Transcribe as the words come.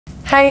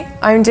Hey,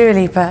 I'm Dua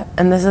Lipa,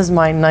 and this is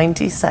my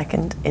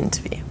 90-second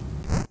interview.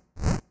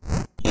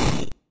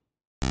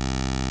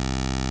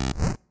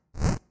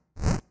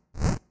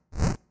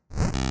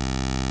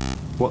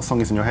 What song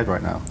is in your head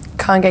right now?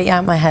 Can't Get You Out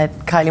of My Head,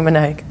 Kylie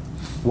Minogue.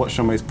 What's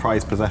your most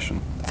prized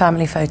possession?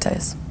 Family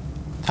photos.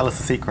 Tell us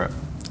a secret.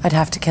 I'd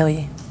have to kill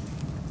you.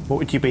 What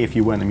would you be if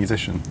you weren't a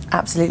musician?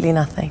 Absolutely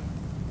nothing.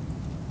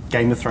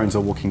 Game of Thrones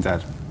or Walking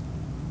Dead?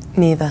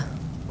 Neither.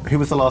 Who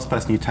was the last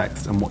person you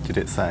texted and what did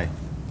it say?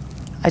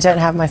 I don't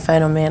have my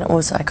phone on me, and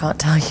also I can't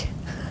tell you.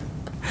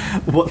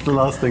 What's the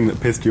last thing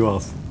that pissed you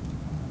off?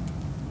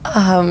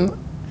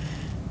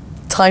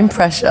 Time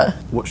pressure.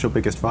 What's your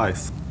biggest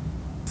vice?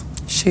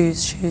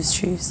 Shoes, shoes,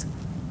 shoes.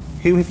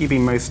 Who have you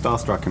been most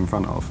starstruck in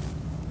front of?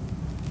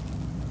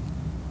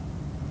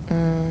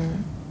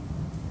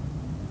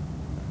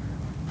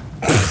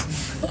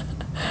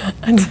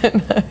 I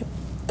don't know.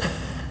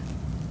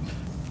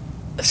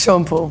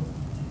 Sean Paul.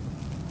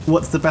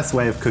 What's the best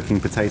way of cooking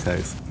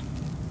potatoes?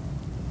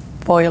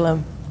 Boil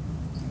them.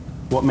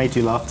 What made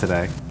you laugh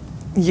today?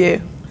 You.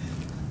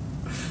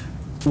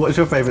 What's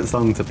your favourite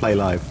song to play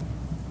live?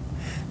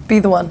 Be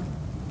the one.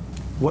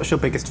 What's your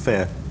biggest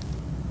fear?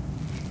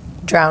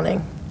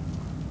 Drowning.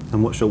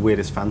 And what's your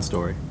weirdest fan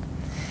story?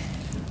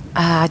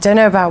 I don't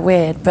know about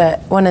weird,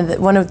 but one of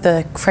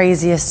the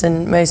craziest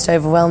and most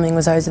overwhelming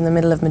was I was in the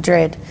middle of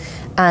Madrid,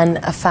 and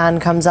a fan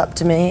comes up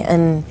to me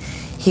and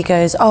he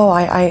goes, "Oh,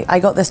 I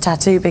got this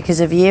tattoo because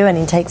of you," and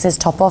he takes his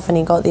top off and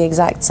he got the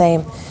exact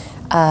same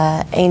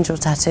angel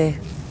tattoo,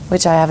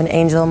 which I have an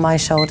angel on my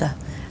shoulder,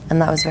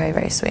 and that was very,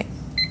 very sweet.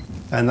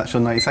 And that's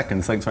your 90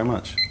 seconds. Thanks very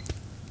much.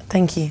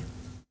 Thank you.